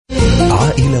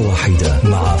عائلة واحدة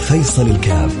مع فيصل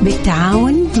الكاف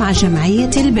بالتعاون مع جمعية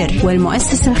البر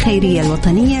والمؤسسة الخيرية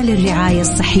الوطنية للرعاية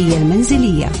الصحية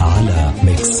المنزلية على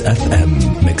ميكس اف ام.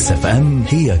 ميكس اف ام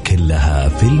هي كلها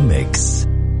في الميكس.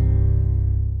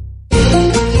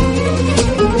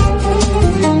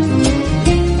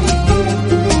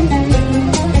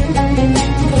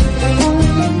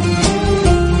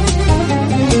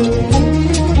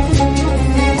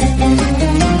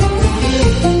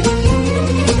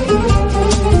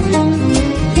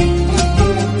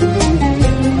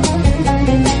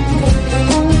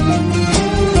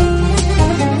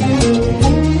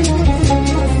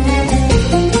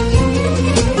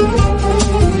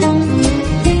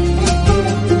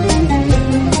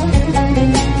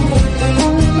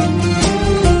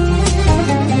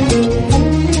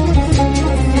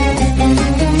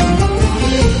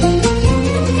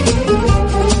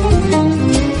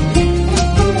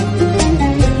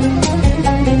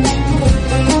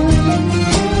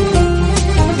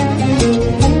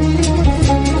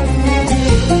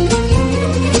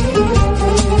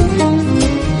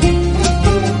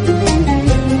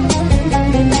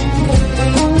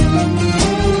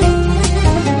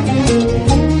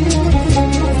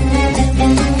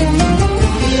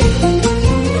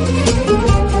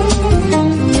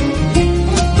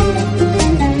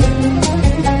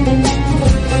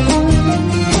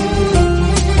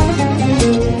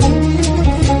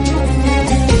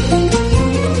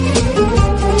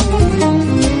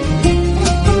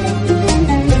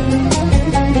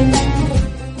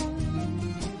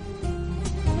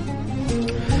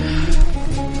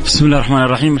 بسم الله الرحمن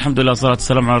الرحيم. الحمد لله والصلاة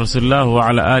والسلام على رسول الله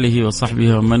وعلى آله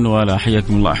وصحبه ومن والاه.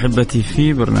 حياكم الله أحبتي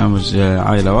في برنامج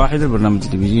عائلة واحدة، البرنامج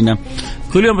اللي بيجينا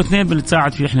كل يوم اثنين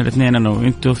بنتساعد فيه احنا الاثنين أنا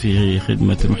وإنتو في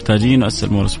خدمة المحتاجين، وأسأل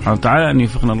الله سبحانه وتعالى أن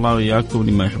يوفقنا الله وإياكم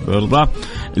لما يحب ويرضاه.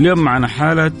 اليوم معنا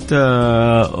حالة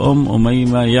أم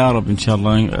أميمة، يا رب إن شاء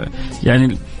الله.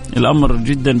 يعني الأمر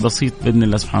جدا بسيط بإذن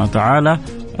الله سبحانه وتعالى.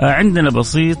 عندنا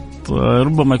بسيط،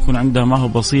 ربما يكون عندها ما هو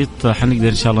بسيط، حنقدر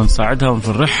إن شاء الله نساعدها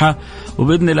ونفرحها،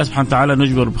 وبإذن الله سبحانه وتعالى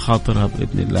نجبر بخاطرها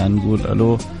بإذن الله. نقول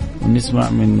ألو ونسمع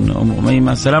من أم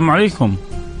أميمة. السلام عليكم.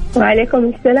 وعليكم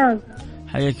السلام.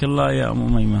 حياك الله يا أم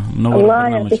أميمة، منور. الله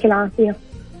يعطيك العافية.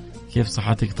 كيف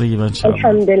صحتك؟ طيبة إن شاء الله؟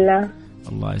 الحمد لله.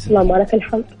 الله يسلمك. اللهم لك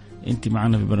الحمد. أنت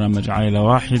معنا في برنامج عائلة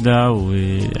واحدة،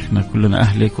 وإحنا كلنا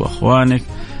أهلك وأخوانك،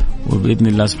 وبإذن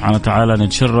الله سبحانه وتعالى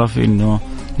نتشرف إنه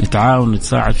نتعاون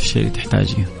ونتساعد في الشيء اللي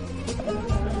تحتاجيه.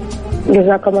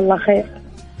 جزاكم الله خير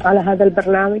على هذا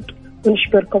البرنامج،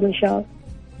 ونشكركم إن شاء الله.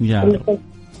 يا رب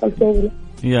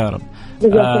يا رب.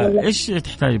 إيش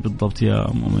تحتاج بالضبط يا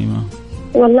أم أميمة؟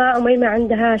 والله أميمة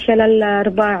عندها شلل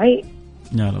رباعي.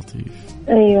 يا لطيف.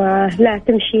 أيوة، لا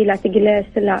تمشي، لا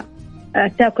تجلس، لا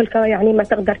تاكل، يعني ما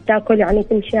تقدر تاكل، يعني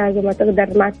تمشي ما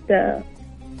تقدر، ما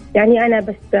يعني أنا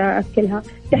بس أكلها.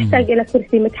 تحتاج إلى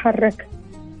كرسي متحرك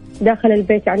داخل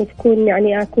البيت، يعني تكون،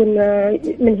 يعني أكون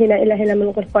من هنا إلى هنا، من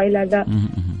غرفة إلى ذا،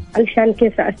 علشان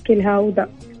كيف أكلها وذا.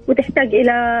 وتحتاج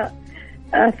إلى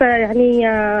يعني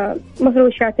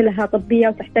مفروشات لها طبية،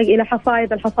 وتحتاج إلى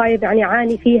حفايض. الحفايض يعني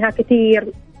عاني فيها كثير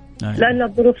لأن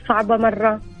الظروف صعبة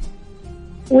مرة.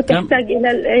 وتحتاج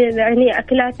إلى يعني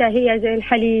أكلاتها هي زي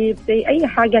الحليب، زي أي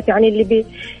حاجات يعني اللي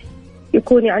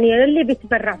يكون يعني اللي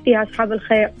بيتبرع فيها أصحاب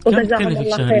الخير. وجزاهم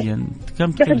الله خير.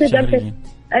 كم تكلف شهريا؟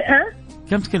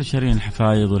 كم تكلف شهريا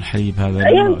الحفايض والحليب هذا؟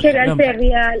 يمكن 2000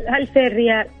 ريال 2000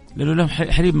 ريال. لأنه لهم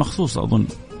حليب مخصوص أظن.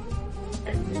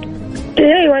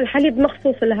 أيوة، الحليب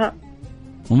مخصوص لها.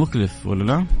 ومكلف ولا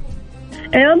لا؟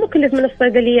 أيوة مكلف، من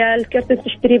الصيدلية الكرتون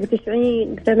تشتريه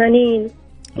ب90 ب80،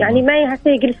 يعني ما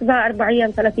يجلس بها 4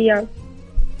 أيام 3 أيام.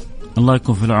 الله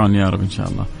يكون في العون يا رب إن شاء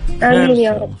الله. آمين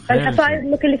يا رب. الحفايض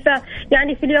مكلفة،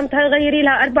 يعني في اليوم تغيري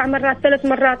لها 4 مرات 3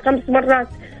 مرات 5 مرات.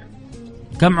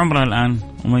 كم عمرها الآن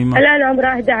أميمة؟ الآن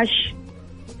عمرها 11.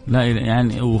 لا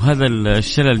يعني، وهذا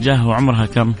الشلل جاه وعمرها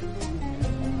كم؟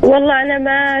 والله أنا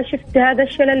ما شفت هذا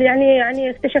الشلل، يعني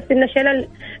اكتشفت إنه شلل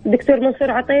الدكتور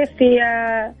منصور عطيف في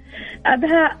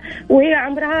أبها، وهي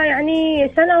عمرها يعني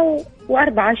 1 سنة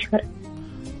و4 أشهر.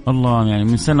 الله، يعني من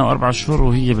 1 سنة و4 أشهر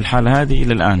وهي بالحالة هذه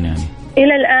إلى الآن، يعني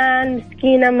إلى الآن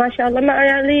مسكينة ما شاء الله،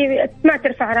 ما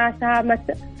ترفع راسها، بس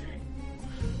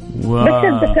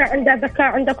الذكاء عندها، ذكاء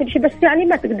عندها كل شيء، بس يعني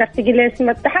ما تقدر تجلس،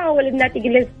 ما تحاول إنها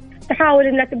تجلس، تحاول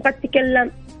إنها تبغى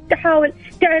تتكلم، تحاول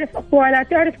تعرف أقوالها،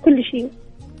 تعرف كل شيء.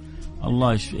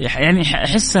 الله يعني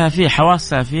حسها فيها،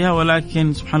 حواسها فيها،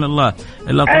 ولكن سبحان الله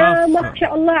الأطراف ما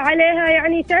شاء الله عليها،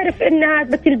 يعني تعرف إنها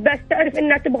بتلبس، تعرف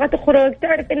إنها تبغى تخرج،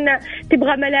 تعرف إنها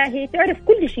تبغى ملاهي، تعرف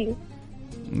كل شيء.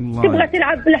 تبغى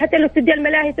تلعب، حتى لو تدي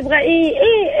الملاهي تبغى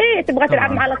إيه تبغى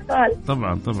تلعب مع الأطفال.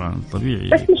 طبعا طبيعي،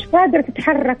 بس مش قادرة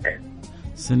تتحرك.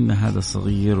 سنها هذا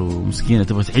صغير ومسكينة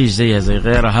تبغى تعيش زيها زي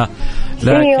غيرها،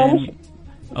 لكن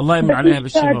الله يمن عليها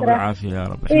بالشفاء والعافية يا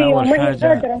رب.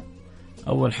 احنا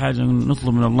أول حاجة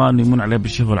نطلب من الله أن يمن عليها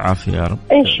بالشفاء والعافية يا رب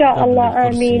إن شاء الله.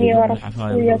 آمين يا رب.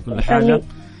 كل حاجة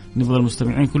نبغى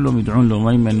المستمعين كلهم يدعون له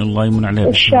أميمة أن الله يمن عليها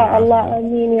إن شاء الله.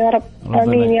 آمين يا رب.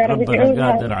 آمين يا رب. ربنا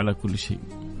قادر على كل شيء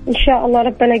إن شاء الله.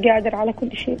 ربنا قادر على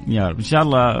كل شيء يا رب. إن شاء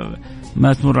الله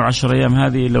ما تمر 10 أيام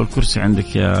هذه إلا والكرسي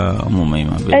عندك يا أم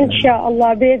أميمة إن شاء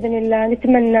الله بإذن الله.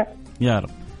 نتمنى يا رب.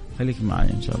 خليك معي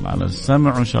إن شاء الله على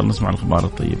السمع، وإن شاء الله نسمع الأخبار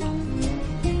الطيبة.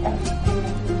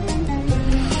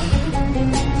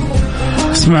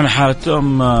 سمعنا حالة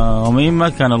أم أميمة،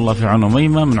 كان الله في عون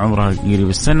أميمة، من عمرها قريب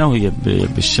السنة وهي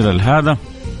بالشلل هذا،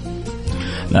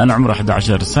 لأن عمرها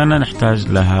 11 سنة. نحتاج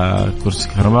لها كرسي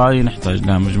كهربائي، نحتاج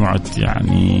لها مجموعة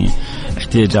يعني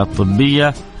احتياجات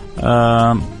طبية،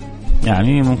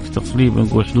 يعني ممكن تقريبا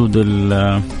نقول حدود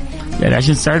يعني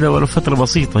عشان نساعدها ولو فترة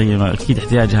بسيطة. هي أكيد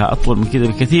احتياجها أطول من كذا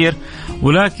بكثير،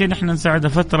 ولكن احنا نساعدها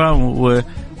فترة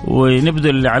ونبذل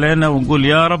اللي علينا ونقول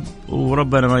يا رب،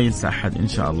 وربنا ما ينسى أحد إن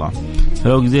شاء الله.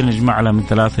 فلو قدرنا نجمع لها من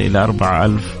 3 إلى 4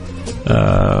 ألف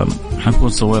حنكون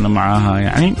سوينا معاها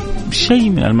يعني شيء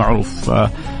من المعروف.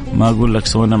 ما أقول لك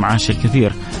سوينا معاها شيء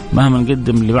كثير، مهما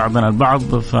نقدم لبعضنا البعض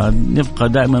فنبقى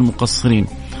دائما مقصرين،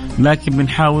 لكن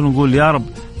بنحاول نقول يا رب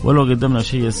ولو قدمنا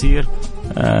شيء يسير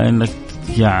إنك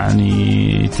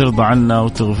يعني ترضى عنا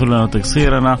وتغفر لنا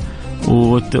تقصيرنا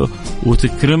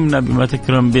وتكرمنا بما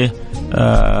تكرم به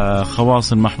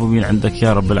خواص المحبوبين عندك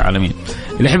يا رب العالمين.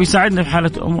 اللي يحب يساعدنا في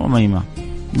حالة أم أميمة،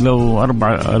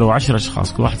 لو 10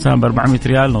 أشخاص كل واحد ساهم ب400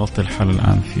 ريال نغطي الحالة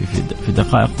الآن في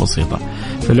دقائق بسيطة.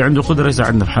 فاللي عنده قدرة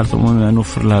يساعدنا في حالة أم أميمة،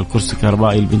 نوفر لها الكرسي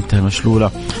الكهربائي لبنتها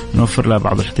مشلولة، نوفر لها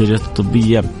بعض الاحتياجات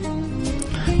الطبية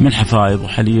من حفايض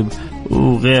وحليب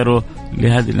وغيره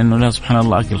لهذه، لأنه لها سبحان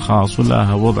الله أكل خاص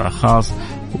ولها وضع خاص،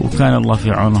 وكان الله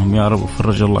في عونهم يا رب،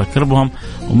 وفرج الله كربهم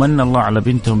ومن الله على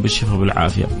بنتهم بالشفاء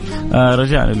بالعافية.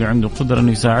 رجاء اللي عنده قدرة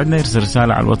أنه يساعدنا يرسل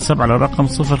رسالة على الواتساب على الرقم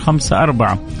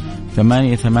 054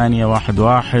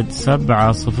 8811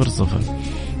 700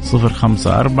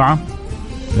 054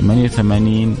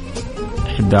 88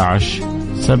 11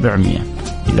 700.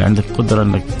 إذا عندك قدرة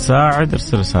أنك تساعد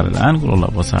ارسل رسالة الآن، قول والله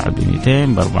أبغى أساعد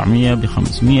ب200 ب400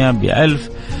 ب500 ب1000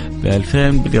 ب2000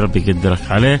 باللي ربي يقدرك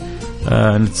عليه.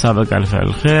 نتسابق على فعل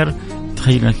الخير.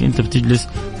 تخيل أنك أنت بتجلس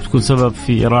تكون سبب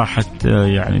في راحة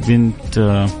يعني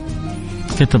بنت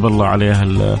كتب الله عليها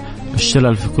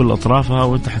الشلل في كل أطرافها،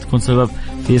 وأنت حتكون سبب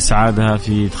في إسعادها،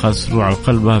 في إدخال سرور على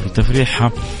قلبها، في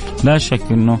تفريحها. لا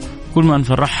شك أنه كل ما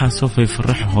نفرحها سوف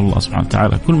يفرحه الله سبحانه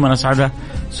وتعالى، كل ما نسعدها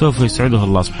سوف يسعده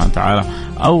الله سبحانه وتعالى.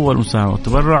 أول مساهمة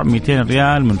وتبرع 200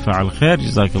 ريال من فاعل خير،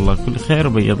 جزاك الله كل خير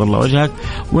وبيض الله وجهك،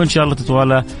 وإن شاء الله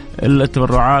تتوالى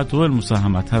التبرعات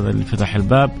والمساهمات. هذا اللي فتح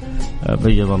الباب،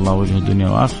 بيض الله وجه الدنيا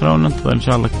وآخرة. وننتظر إن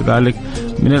شاء الله كذلك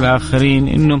من الآخرين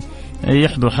إنه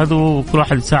يحضر حذو وكل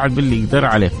واحد يساعد باللي يقدر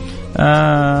عليه.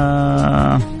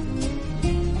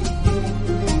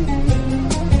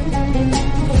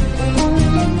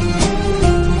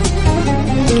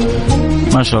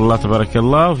 ما شاء الله تبارك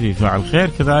الله. وفي فاعل خير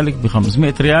كذلك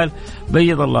ب500 ريال،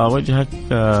 بيض الله وجهك،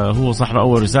 هو صاحب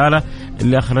أول رسالة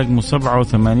اللي آخر رقمه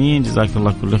 87. جزاك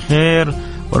الله كل خير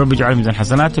ورب يجعل ميزان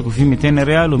حسناتك. وفي 200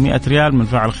 ريال و100 ريال من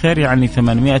فاعل خير، يعني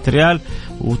 800 ريال،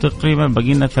 وتقريبا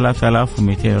بقينا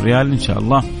 3200 ريال إن شاء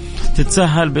الله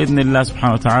تتسهل بإذن الله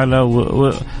سبحانه وتعالى،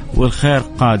 والخير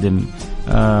قادم.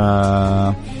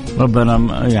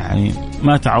 ربنا يعني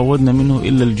ما تعودنا منه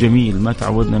إلا الجميل، ما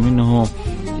تعودنا منه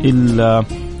إلا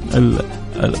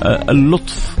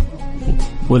اللطف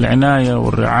والعناية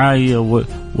والرعاية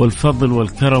والفضل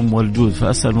والكرم والجود.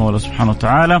 فأسأل مولا سبحانه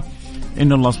وتعالى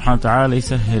إن الله سبحانه وتعالى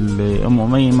يسهل لأم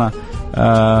أميمة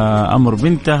أمر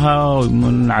بنتها،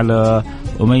 ويمن على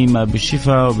أميمة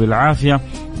بالشفاء وبالعافية،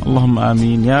 اللهم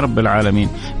آمين يا رب العالمين.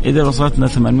 إذا وصلتنا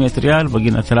 800 ريال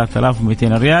بقينا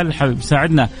 3200 ريال. حابب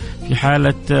يساعدنا في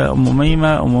حالة أم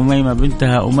أميمة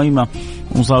بنتها أميمة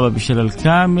مصابة بشلل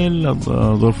كامل،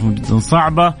 ظروفهم جدا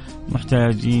صعبة،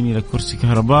 محتاجين إلى كرسي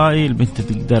كهربائي البنت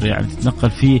تقدر يعني تتنقل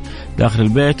فيه داخل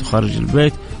البيت وخارج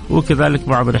البيت، وكذلك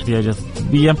بعض الاحتياجات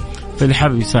الطبية. فاللي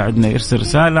حابب يساعدنا يرسل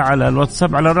رسالة على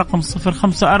الواتساب على الرقم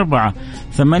 054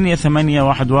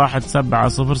 8811 700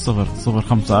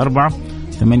 054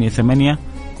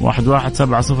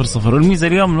 8811 700. والميزة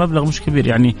اليوم المبلغ مش كبير،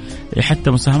 يعني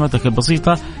حتى مساهمتك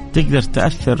البسيطة تقدر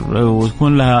تأثر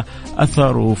ويكون لها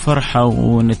أثر وفرحة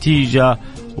ونتيجة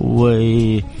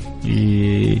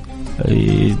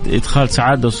وإدخال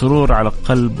سعادة وسرور على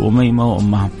قلب أميمة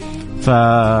وأمها.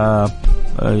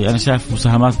 أنا شايف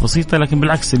مساهمات بسيطة، لكن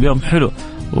بالعكس اليوم حلو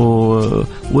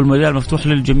والمجال مفتوح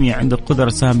للجميع. عندك قدرة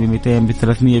سهم ب200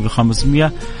 ب300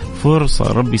 ب500،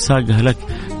 فرصة ربي ساقها لك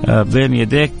بين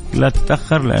يديك، لا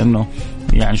تتأخر، لأنه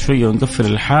يعني شوية ونقفل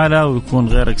الحالة ويكون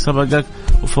غيرك سبقك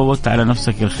وفوت على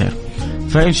نفسك الخير.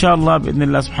 فإن شاء الله بإذن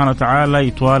الله سبحانه وتعالى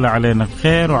يتوالى علينا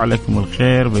الخير وعليكم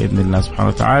الخير بإذن الله سبحانه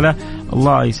وتعالى.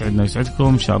 الله يسعدنا ويسعدكم.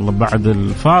 إن شاء الله بعد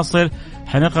الفاصل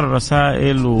حنقرأ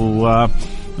الرسائل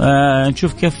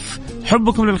ونشوف كيف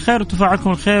حبكم للخير وتفاعلكم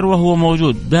الخير وهو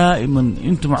موجود دائما.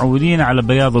 أنتم معودين على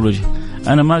بياض الوجه.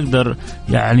 أنا ما أقدر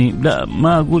يعني لا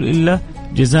ما أقول إلا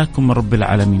جزاكم من رب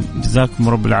العالمين، جزاكم من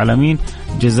رب العالمين،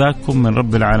 جزاكم من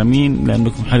رب العالمين،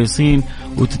 لأنكم حريصين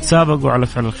وتتسابقوا على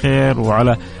فعل الخير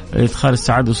وعلى إدخال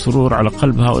السعادة والسرور على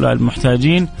قلب هؤلاء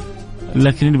المحتاجين.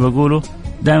 لكن اللي بقوله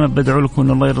دائما بدعو لكم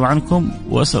أن الله يرضى عنكم،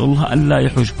 وأسأل الله أن لا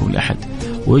يحوجكم لأحد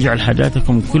ويجعل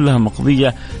حاجاتكم كلها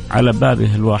مقضية على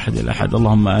بابه الواحد الأحد.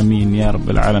 اللهم آمين يا رب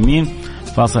العالمين.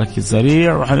 فاصل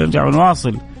سريع وحنرجع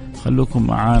ونواصل، خلوكم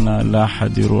معانا لا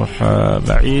أحد يروح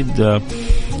بعيد.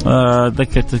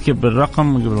 ذكر تركيب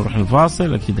الرقم قبل نروح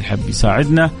الفاصل، أكيد الحب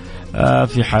يساعدنا.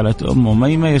 في حالة أم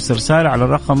أميمة يرسل رسالة على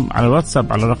الرقم على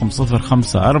الواتساب على الرقم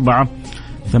 054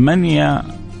 8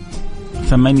 11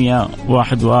 700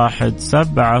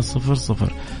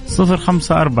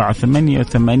 054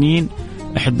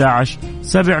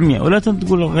 88 ولا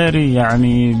تقول غيري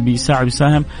يعني بيساعد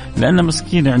يساهم، لأن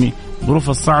مسكين يعني ظروف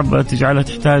الصعبة تجعلها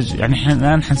تحتاج، يعني احنا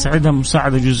الآن حنساعدها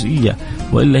مساعدة جزئية،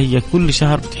 وإلا هي كل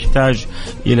شهر بتحتاج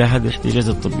إلى هذه الاحتياجات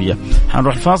الطبية.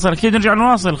 حنروح الفاصل، أكيد نرجع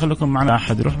نواصل، خليكم معنا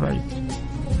أحد يروح بعيد.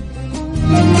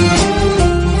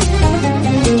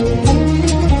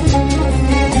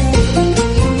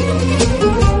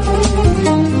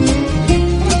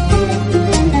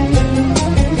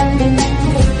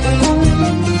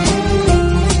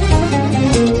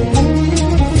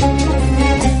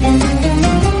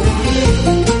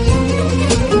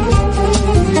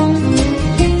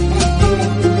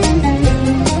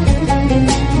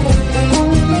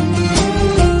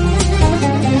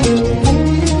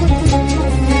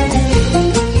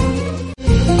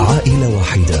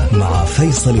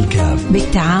 فيصل الكاف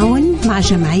بالتعاون مع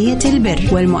جمعية البر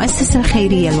والمؤسسة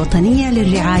الخيرية الوطنية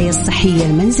للرعاية الصحية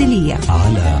المنزلية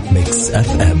على ميكس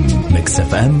اف ام. ميكس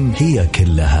اف ام هي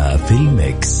كلها في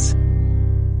الميكس.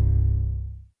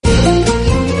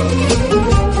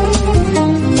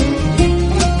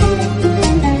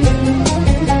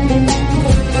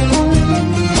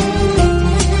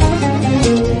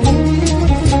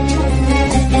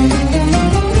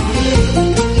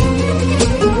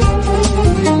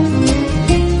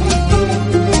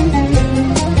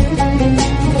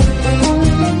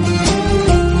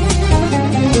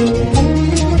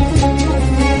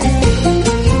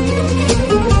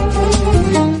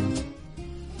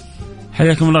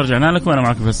 حياكم الله، رجعنا لكم. أنا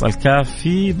معكم فيصل الكاف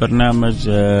في برنامج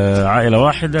عائلة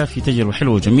واحدة، في تجربة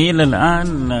حلوة وجميلة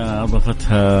الآن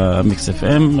أضافتها ميكس اف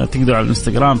ام. تقدروا على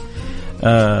الانستغرام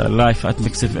لايف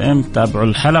 @ميكس اف ام تابعوا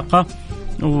الحلقة،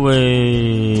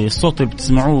 والصوت اللي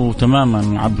بتسمعوه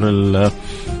تماما عبر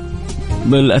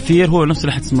بالأثير هو نفس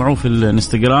اللي حتسمعوه في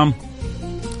الانستغرام،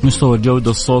 مستوى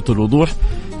الجودة الصوت والوضوح.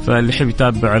 فاللي يحب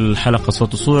يتابع الحلقة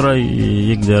صوت وصورة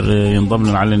يقدر ينضم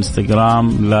لنا على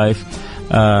الانستغرام لايف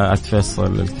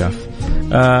 @فيصل الكاف.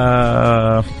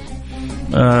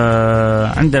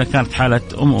 عندنا كانت حالة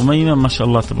أم أميمة ما شاء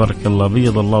الله تبارك الله،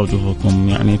 بيض الله وجوهكم،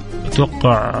 يعني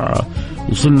أتوقع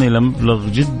وصلنا إلى مبلغ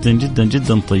جدا جدا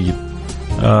جدا طيب.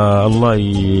 الله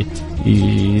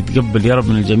يتقبل يا رب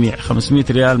من الجميع. 500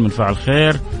 ريال من فاعل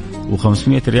خير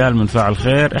و500 ريال من فاعل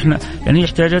خير. احنا يعني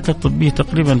احتياجاتها الطبية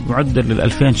تقريبا معدل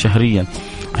 2000 شهريا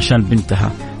عشان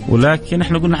بنتها، ولكن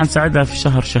احنا قلنا حنساعدها في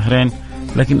شهر شهرين،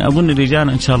 لكن أظن اللي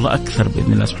جانا إن شاء الله أكثر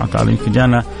بإذن الله سبحانه وتعالى. يمكن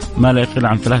جانا ما لا يقل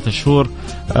عن 3 شهور.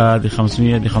 دي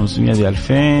 500 دي 500 دي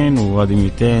 2000 وهذه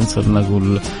 200، صرنا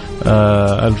نقول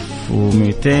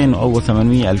 1200 وأول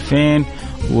 800 2000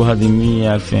 وهذه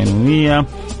 100 2100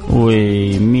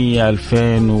 و100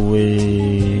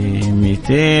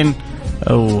 2200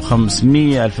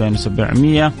 و500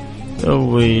 2700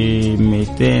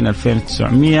 و200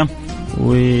 2900.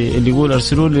 واللي يقول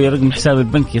ارسلوا لي رقم حساب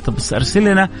البنكي. طب بس ارسل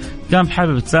لنا كم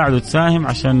حابب تساعد وتساهم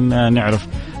عشان نعرف.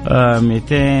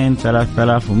 200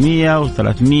 3100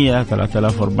 و300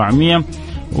 3400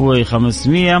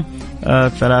 و500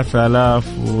 3000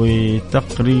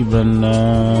 وتقريبا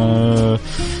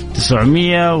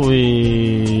 900 و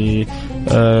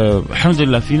الحمد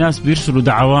لله في ناس بيرسلوا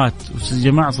دعوات.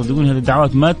 جماعة صدقوني هذه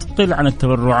الدعوات ما تقل عن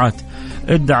التبرعات.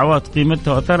 الدعوات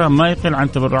قيمتها وأثرها ما يقل عن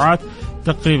التبرعات.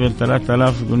 تقريبا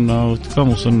 3000 قلنا كم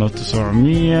وصلنا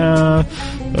 900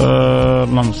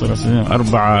 اللهم صل على سيدنا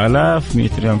 4100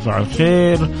 ريال من فعل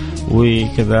خير.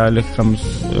 وكذلك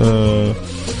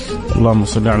اللهم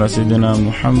صل على سيدنا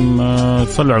محمد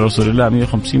صلى على رسول الله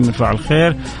 150 من فعل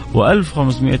خير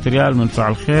و1500 ريال من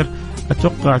فعل خير.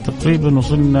 أتوقع تقريبا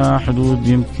وصلنا حدود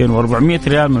يمكن 400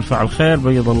 ريال من فعل خير.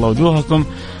 بيض الله وجوهكم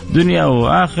دنيا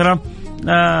وآخرة.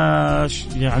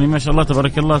 يعني ما شاء الله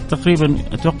تبارك الله تقريبا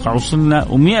أتوقع وصلنا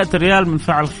 100 ريال من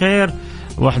فعل خير.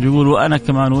 واحد يقول وأنا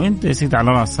كمان وإنت يا سيدي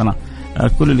على رأسنا.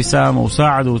 كل اللي ساهموا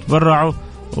وساعدوا وتبرعوا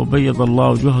وبيض الله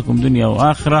وجوهكم دنيا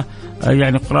وآخرة.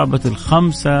 يعني قرابة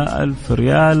 5000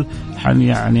 ريال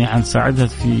يعني حنساعدها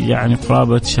في يعني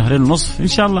قرابة 2.5 شهر إن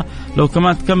شاء الله. لو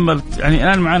كمان تكملت يعني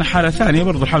الآن معنا حالة ثانية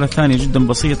برضو حالة ثانية جدا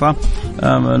بسيطة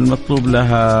المطلوب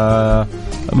لها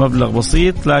مبلغ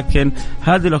بسيط لكن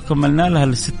هذه لو كملنا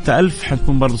لها 6000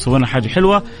 حنكون برضو سوينا حاجة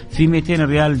حلوة. في 200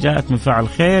 ريال جاءت من فاعل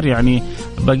خير يعني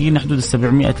باقينا حدود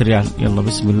 700 ريال. يلا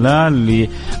بسم الله اللي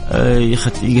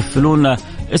يقفلونا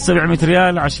 700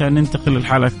 ريال عشان ننتقل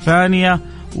للحالة الثانية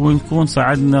ونكون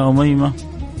ساعدنا أميمة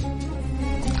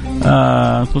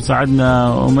نكون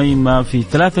ساعدنا أميمة في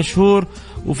 3 شهور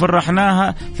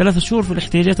وفرحناها 3 شهور في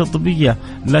الاحتياجات الطبية.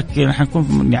 لكن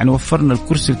حنكون يعني وفرنا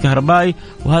الكرسي الكهربائي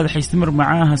وهذا حيستمر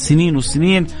معاها سنين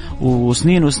وسنين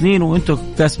وسنين وسنين وانتم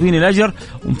كاسبين الأجر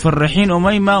ومفرحين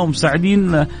أميمة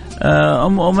ومساعدين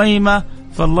أميمة.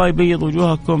 فالله يبيض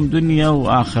وجوهكم دنيا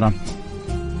وآخرة.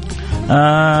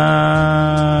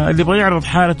 اللي يبغى يعرض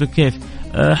حالته كيف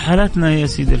حالتنا يا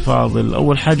سيدي الفاضل.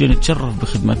 أول حاجة نتشرف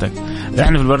بخدمتك.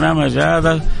 احنا في البرنامج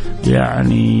هذا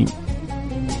يعني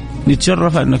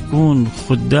نتشرف أن نكون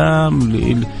خدام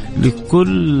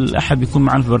لكل أحد يكون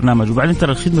معنا في البرنامج. وبعدين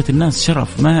ترى خدمة الناس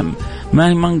شرف ما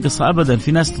هي منقصة أبدا.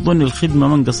 في ناس تظن الخدمة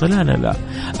منقصة. لا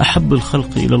أحب الخلق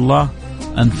إلى الله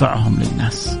أنفعهم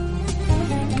للناس.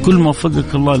 كل ما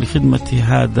وفقك الله لخدمة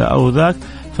هذا أو ذاك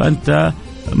فأنت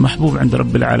محبوب عند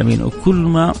رب العالمين. وكل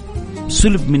ما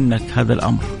سلب منك هذا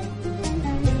الأمر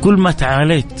كل ما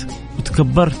تعاليت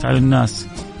وتكبرت على الناس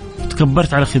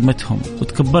وتكبرت على خدمتهم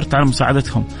وتكبرت على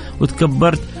مساعدتهم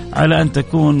وتكبرت على أن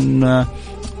تكون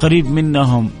قريب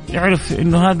منهم يعرف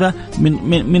إنه هذا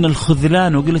من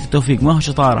الخذلان وقلة التوفيق ما هو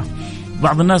شطارة.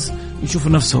 بعض الناس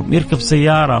يشوفوا نفسهم يركب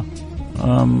سيارة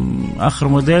آخر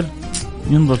موديل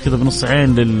ينظر كذا بنص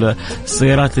عين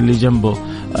للسيارات اللي جنبه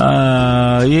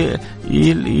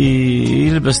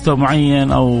يلبس تو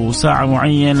معين أو ساعة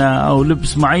معينة أو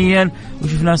لبس معين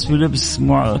ويشوف ناس في لبس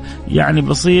يعني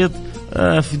بسيط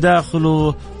في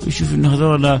داخله يشوف إنه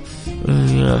هذولا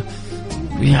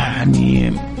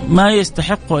يعني ما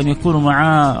يستحقوا أن يكونوا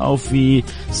معاه أو في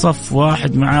صف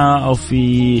واحد معاه أو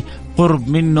في قرب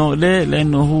منه. ليه؟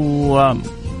 لأنه هو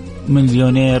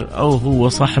مليونير أو هو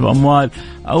صاحب أموال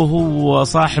أو هو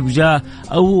صاحب جاه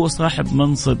أو هو صاحب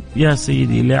منصب. يا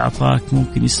سيدي اللي أعطاك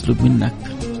ممكن يسلب منك.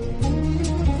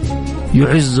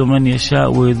 يعز من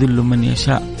يشاء ويذل من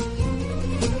يشاء.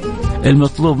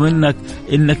 المطلوب منك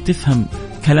إنك تفهم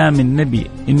كلام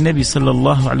النبي صلى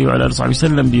الله عليه وعلى آله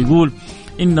وسلم بيقول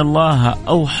إن الله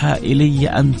أوحى إلي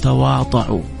أن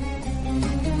تواضعوا.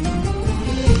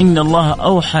 إن الله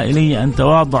أوحى إلي أن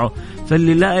تواضعوا.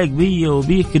 فاللي لايق بي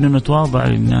وبيك إنه نتواضع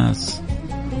للناس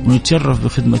ونتشرف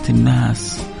بخدمة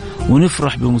الناس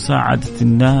ونفرح بمساعدة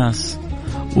الناس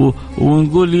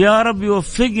ونقول يا رب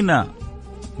يوفقنا.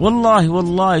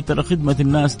 والله ترى خدمة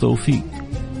الناس توفيق.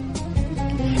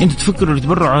 انتوا تفكروا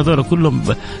يتبرعوا هذول كلهم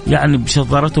يعني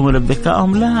بشطارتهم ولا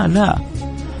بذكائهم؟ لا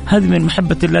هذه من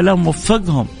محبة الله لهم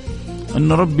وفقهم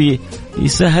إنه ربي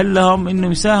يسهل لهم إنه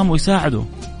يساهموا ويساعدوا.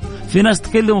 في ناس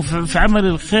تكلموا في عمل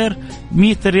الخير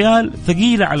 100 ريال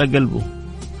ثقيلة على قلبه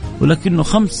ولكنه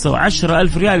 5 و10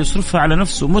 ألف ريال يصرفها على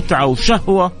نفسه متعة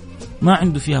وشهوة ما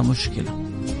عنده فيها مشكلة.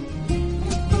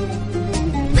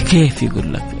 بكيف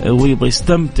يقول لك ويبغى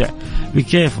يستمتع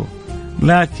بكيفه.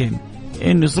 لكن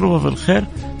إنه يصرفها في الخير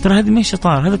ترى هذه مش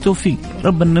شطار هذا توفيق.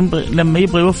 ربنا لما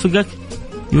يبغى يوفقك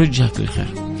يوجهك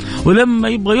للخير ولما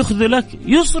يبغى يخذلك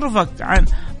يصرفك عن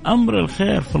أمر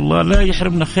الخير. فالله لا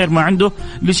يحرمنا خير ما عنده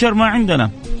لشر ما عندنا.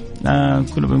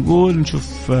 كنا بنقول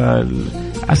نشوف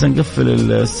عشان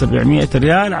نقفل 700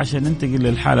 ريال عشان ننتقل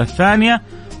للحالة الثانية.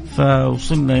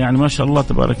 فوصلنا يعني ما شاء الله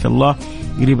تبارك الله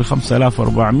قريب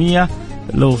 5400.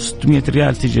 لو 600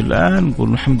 ريال تيجي الآن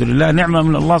نقول الحمد لله نعمة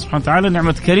من الله سبحانه وتعالى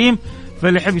نعمة كريم.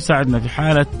 فاللي يحب يساعدنا في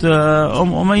حالة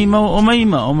أميمة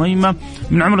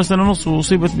من عمرها 1.5 سنة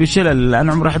وأصيبت بشلل الآن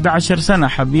عمرها 11 سنة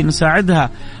حابين نساعدها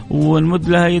ونمد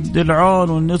لها يد العون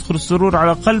وندخل السرور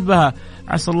على قلبها.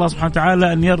 عسى الله سبحانه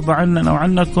وتعالى أن يرضى عننا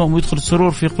وعنكم ويدخل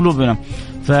السرور في قلوبنا.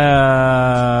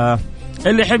 فاللي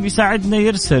يحب يساعدنا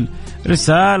يرسل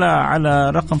رسالة على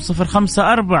رقم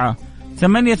 054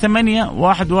 88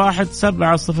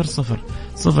 054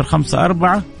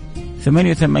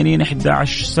 88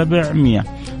 11700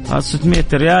 600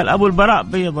 ريال. أبو البراء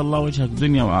بيض الله وجهك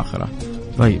دنيا وآخرة.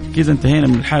 طيب كذا انتهينا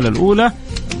من الحالة الأولى.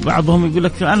 بعضهم يقول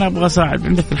لك أنا أبغى أساعد،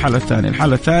 عندك الحالة الثانية.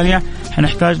 الحالة الثانية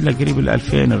حنحتاج لقريب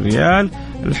 2000 ريال.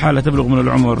 الحالة تبلغ من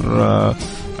العمر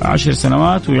 10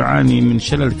 سنوات ويعاني من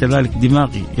شلل كذلك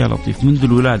دماغي يا لطيف منذ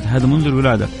الولادة. هذا منذ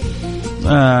الولادة،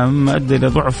 ما أدى إلى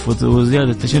ضعف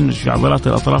وزيادة تشنج في عضلات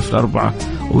الأطراف الأربعة،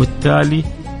 وبالتالي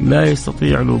لا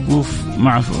يستطيع الوقوف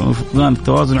مع فقدان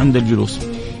التوازن عند الجلوس.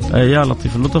 يا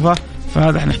لطيف اللطفة.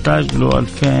 فهذا حنحتاج له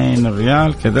 2000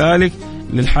 ريال كذلك.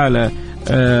 للحالة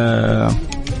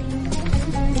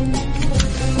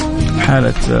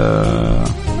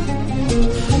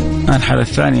الحالة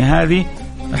الثانية هذه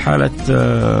حالة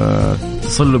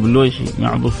تصلب اللويحي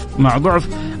مع ضعف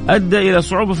أدى إلى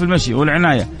صعوبة في المشي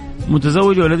والعناية.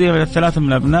 متزوجة ولديها 3 من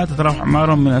الأبناء، تتراوح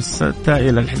أعمارهم من 6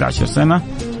 إلى 11 سنة.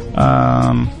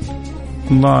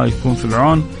 الله يكون في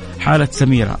العون. حالة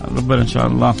سميرة، ربنا إن شاء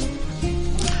الله،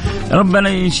 ربنا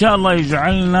إن شاء الله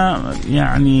يجعلنا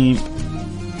يعني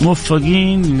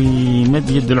موفقين لمد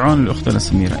يد العون لأختنا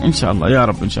سميرة إن شاء الله يا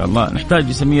رب. إن شاء الله نحتاج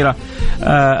لسميرة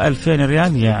 2000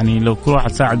 ريال، يعني لو كل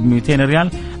واحد ساعد 200 ريال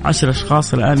 10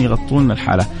 أشخاص الآن يغطون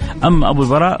الحالة. أما أبو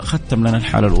البراء ختم لنا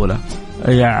الحالة الأولى،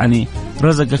 يعني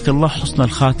رزقك الله حسن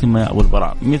الخاتمة يا أبو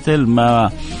البراء، مثل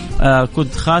ما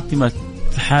كنت خاتمة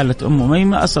حالة أم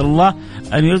أميمة. أسأل الله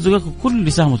أن يرزقكم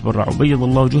كل سهم تبرعوا، بيض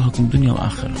الله وجوهكم دنيا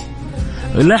وآخرة.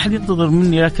 لا أحد ينتظر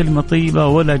مني لا كلمة طيبة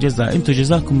ولا جزاء، أنتم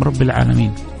جزاكم رب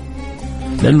العالمين،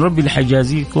 لأن ربي اللي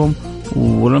حيجازيكم،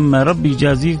 ولما ربي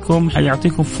يجازيكم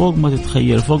حيعطيكم فوق ما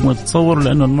تتخيل فوق ما تتصور،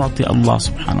 لأنه المعطي الله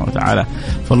سبحانه وتعالى.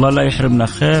 فالله لا يحرمنا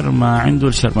خير ما عنده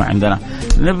الشر ما عندنا.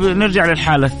 نرجع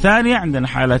للحالة الثانية. عندنا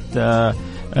حالة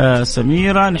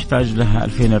سميرة نحتاج لها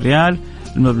 2000 ريال.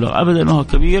 المبلغ أبدا أنه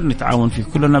كبير، نتعاون فيه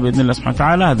كلنا بإذن الله سبحانه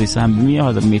وتعالى. هذا يساهم ب100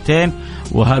 وهذا ب200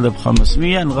 وهذا ب500،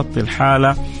 نغطي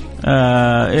الحالة.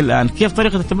 الآن كيف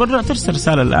طريقة التبرع؟ ترسل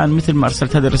رسالة الآن مثل ما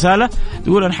أرسلت هذه الرسالة،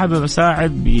 تقول أنا حابب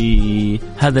أساعد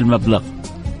بهذا المبلغ،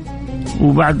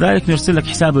 وبعد ذلك نرسل لك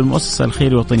حساب المؤسسة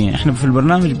الخيرية الوطنية. إحنا في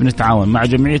البرنامج بنتعاون مع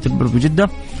جمعية البر بجدة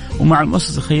ومع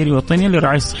المؤسسة الخيرية الوطنية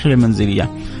للرعاية الصحية المنزلية.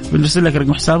 بنرسل لك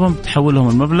رقم حسابهم، تحول لهم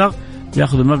المبلغ،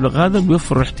 يأخذ المبلغ هذا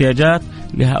بيوفر الاحتياجات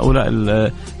لهؤلاء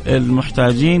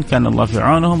المحتاجين. كان الله في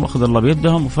عونهم وأخذ الله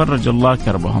بيدهم وفرج الله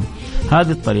كربهم.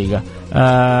 هذه الطريقة.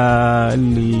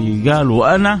 اللي قال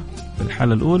وأنا في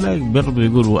الحالة الأولى برضو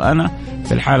يقول وأنا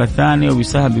في الحالة الثانية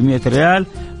وبيساهم ب100 ريال.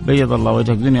 بيض الله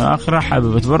وجهك دنيا وآخرة.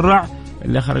 حابب أتبرع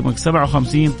اللي آخر رقمك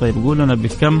 57. طيب قول لنا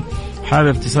بكم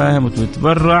حابب تساهم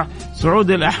وتتبرع.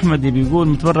 سعود الأحمدي بيقول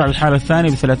متبرع للحالة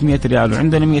الثانية ب300 ريال،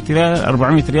 وعندنا 100 ريال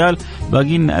 400 ريال،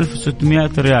 باقي لنا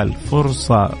 1600 ريال.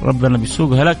 فرصة ربنا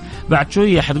بيسوقها لك. بعد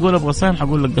شوية حتقول أبغى ساهم،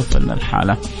 حقول لك قفلنا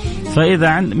الحالة. فإذا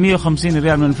عند 150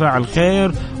 ريال من فاعل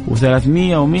خير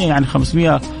و300 و100 يعني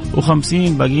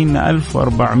 550، باقي لنا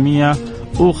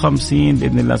 1450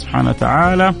 بإذن الله سبحانه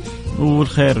وتعالى،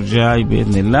 والخير جاي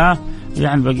بإذن الله.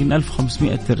 يعني باقي لنا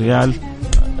 1500 ريال.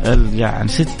 يعني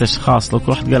 6 أشخاص، لو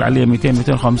كل واحد قال عليه 200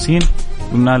 250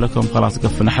 قلنا لكم خلاص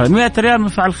قفلنا حالة. 100 ريال من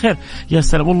فعل خير. يا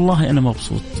سلام، والله أنا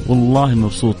مبسوط، والله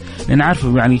مبسوط، لأن عارف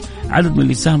يعني عدد من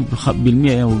اللي ساهم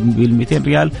بال100 وبال200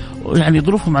 ريال يعني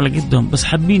ظروفهم على قدهم، بس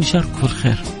حابين يشاركوا في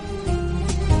الخير.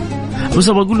 بس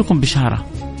أبغى أقول لكم بشارة،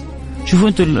 شوفوا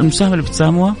أنتوا المساهمة اللي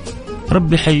بتساهموها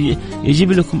ربي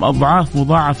يجيب لكم أضعاف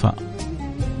مضاعفة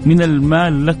من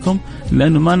المال لكم،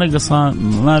 لأنه ما نقص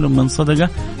مال من صدقة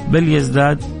بل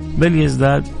يزداد بل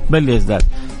يزداد بل يزداد.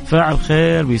 فاعل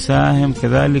خير بيساهم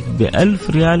كذلك ب1000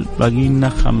 ريال، باقي لنا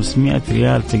 500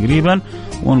 ريال تقريبا،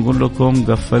 ونقول لكم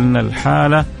قفلنا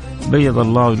الحالة. بيض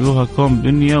الله وجوهكم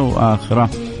دنيا وآخرة.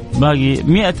 باقي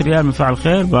 100 ريال من فاعل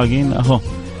خير، باقي لنا أهو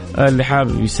اللي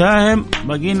حابب يساهم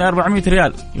باقي لنا 400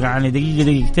 ريال، يعني دقيقة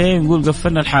دقيقتين نقول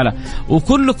قفلنا الحالة.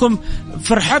 وكلكم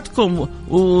فرحتكم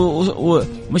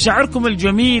ومشاعركم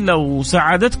الجميلة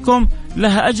وسعادتكم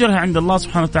لها أجرها عند الله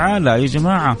سبحانه وتعالى. يا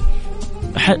جماعة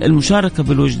المشاركة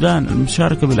بالوجدان،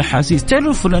 المشاركة بالأحاسيس،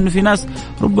 تعرفوا لأنه في ناس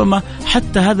ربما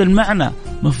حتى هذا المعنى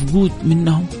مفقود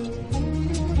منهم،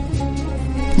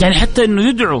 يعني حتى أنه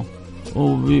يدعو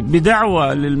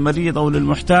بدعوة للمريض أو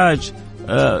للمحتاج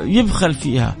يبخل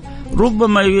فيها،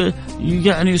 ربما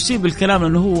يعني يسيب الكلام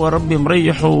لأنه هو ربي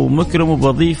مريحه ومكرمه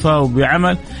بوظيفة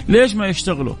وبعمل. ليش ما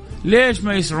يشتغلوا؟ ليش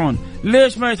ما يسعون؟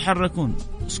 ليش ما يتحركون؟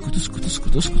 اسكت اسكت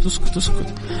اسكت اسكت اسكت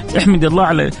اسكت. احمد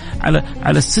الله على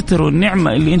الستر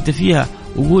والنعمة اللي انت فيها،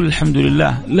 وقول الحمد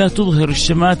لله. لا تظهر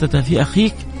الشماتة في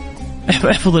أخيك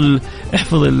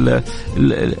احفظ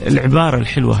العبارة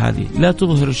الحلوة هذه: لا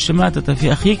تظهر الشماتة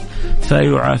في أخيك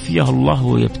فيعافيه الله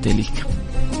ويبتليك.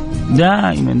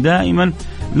 دائما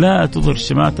لا تظهر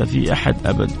الشماتة في أحد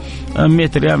أبد. 100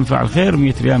 ريال من فاعل خير،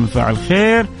 100 ريال من فاعل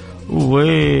خير،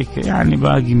 ويعني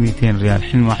باقي 200 ريال.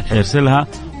 حين واحد حيرسلها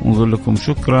ونقول لكم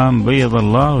شكرا بيض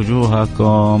الله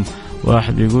وجوهكم.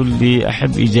 واحد يقول لي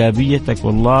أحب إيجابيتك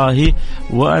والله،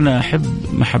 وأنا أحب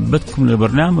محبتكم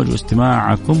للبرنامج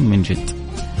واستماعكم من جد.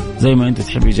 زي ما أنت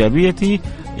تحب إيجابيتي،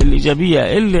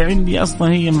 الإيجابية اللي عندي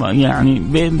أصلا هي يعني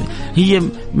هي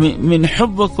من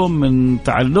حبكم، من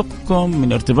تعلقكم،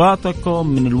 من ارتباطكم،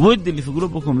 من الود اللي في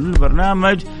قلوبكم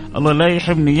للبرنامج. الله لا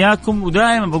يحرمني إياكم.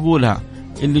 ودائما بقولها: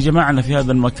 اللي جمعنا في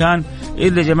هذا المكان،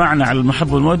 اللي جمعنا على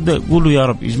المحبة والمودة، قولوا يا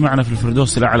رب يجمعنا في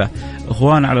الفردوس الأعلى،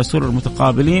 إخوان على سرر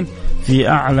متقابلين في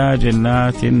أعلى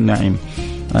جنات النعيم.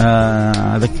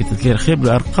 أذكر تذكير خير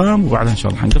بالأرقام، وبعدها إن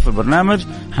شاء الله حنقفل البرنامج.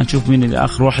 حنشوف مين اللي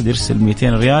آخر واحد يرسل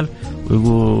 200 ريال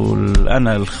ويقول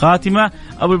أنا الخاتمة.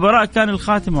 أبو البراء كان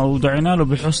الخاتمة ودعينا له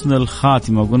بحسن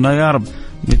الخاتمة، وقلنا يا رب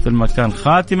مثل ما كان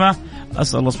خاتمة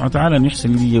أسأل الله سبحانه وتعالى أن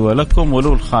يحسن لي ولكم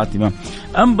ولو الخاتمة.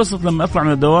 أنبسط لما أطلع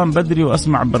من الدوام بدري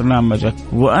وأسمع برنامجك،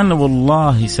 وأنا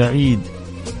والله سعيد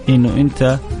إنه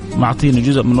أنت معطيني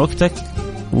جزء من وقتك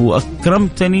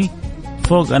وأكرمتني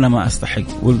فوق أنا ما أستحق.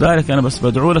 ولذلك أنا بس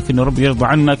بدعو لك إنه رب يرضى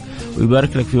عنك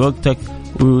ويبارك لك في وقتك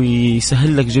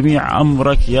ويسهل لك جميع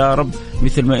أمرك يا رب،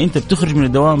 مثل ما أنت بتخرج من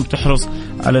الدوام بتحرص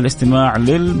على الاستماع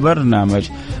للبرنامج.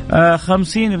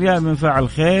 50 ريال من فاعل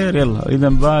خير. يلا إذا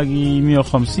باقي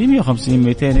 150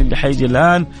 200 اللي حيجي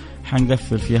الآن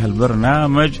حنقفل فيها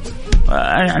البرنامج.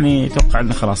 يعني توقع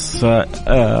أنه خلاص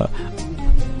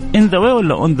in the way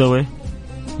ولا on the way؟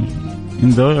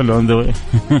 in the way ولا on the way؟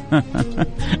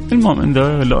 المهم in the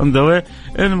way ولا on the way؟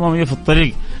 المهم هي في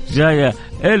الطريق جاية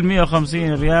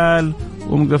 150 ريال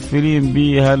ومقفلين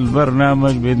بيها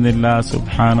البرنامج بإذن الله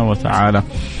سبحانه وتعالى.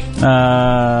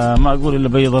 ما أقول إلا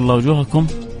بيض الله وجوهكم،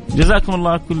 جزاكم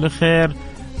الله كل خير.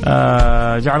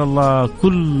 جعل الله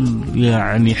كل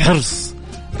يعني حرص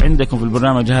عندكم في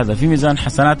البرنامج هذا في ميزان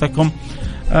حسناتكم.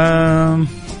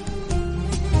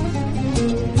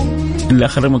 اللي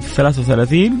أخرمك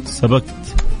 33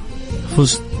 سبقت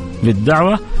فزت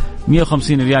بالدعوة.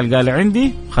 150 ريال قال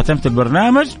عندي، ختمت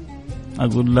البرنامج.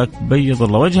 أقول لك بيض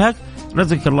الله وجهك،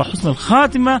 رزقك الله حسن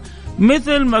الخاتمة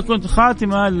مثل ما كنت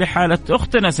خاتمة لحالة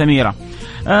أختنا سميرة.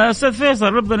 أستاذ فيصل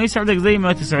ربنا يسعدك زي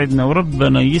ما تسعدنا،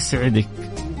 وربنا يسعدك.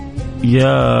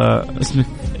 يا اسمك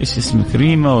إيش؟ اسمك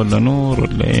ريما ولا نور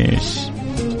ولا إيش؟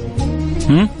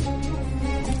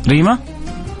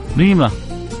 ريما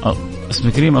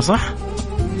اسمك ريما صح؟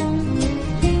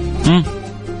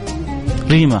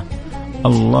 ريما،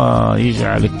 الله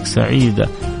يجعلك سعيدة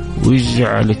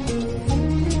ويجعلك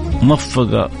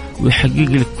موفقة ويحقق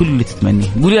لك كل اللي تتمنيه.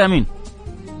 قولي آمين.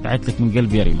 دعيت لك من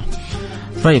قلبي يا ريما.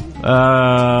 طيب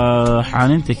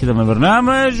حاننت كذا من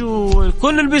البرنامج،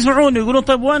 وكل اللي بيسمعوني يقولون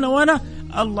طيب وانا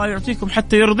الله يعطيكم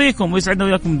حتى يرضيكم ويسعدنا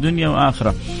وياكم الدنيا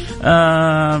وآخرة.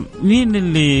 مين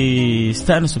اللي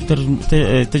استأنسوا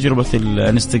بتجربة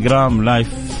الانستغرام لايف؟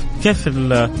 كيف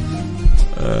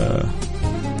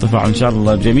تفاعل؟ إن شاء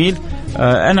الله جميل.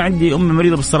 أنا عندي أم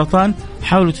مريضة بالسرطان،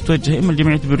 حاولوا تتوجه إما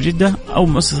لجمعية بر جدة أو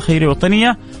مؤسسة خيرية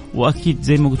وطنية، وأكيد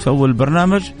زي ما قلت في أول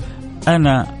البرنامج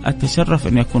أنا أتشرف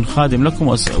أن أكون خادم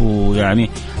لكم ويعني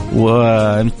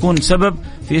ونكون سبب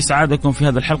في إسعادكم في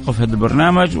هذا الحلقة وفي هذا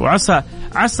البرنامج، وعسى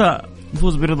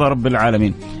نفوز برضا رب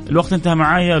العالمين. الوقت انتهى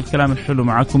معايا، الكلام الحلو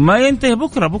معاكم ما ينتهي.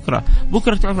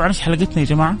 بكرة تعرفوا عن ايش حلقتنا يا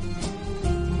جماعة؟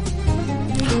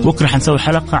 بكرة حنسوي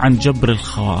حلقة عن جبر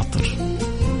الخواطر.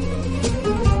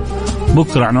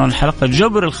 بكرة عنوان الحلقة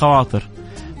جبر الخواطر.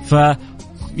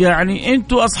 يعني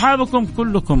انتوا أصحابكم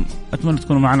كلكم أتمنى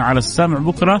تكونوا معنا على السامع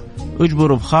بكرة.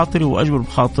 اجبروا بخاطري وأجبر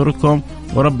بخاطركم،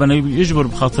 وربنا يجبر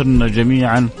بخاطرنا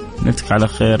جميعا. نلتقي على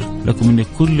خير، لكم مني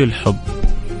كل الحب.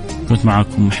 كنت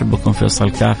معكم محبكم فيصل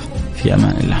كاف، في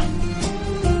أمان الله.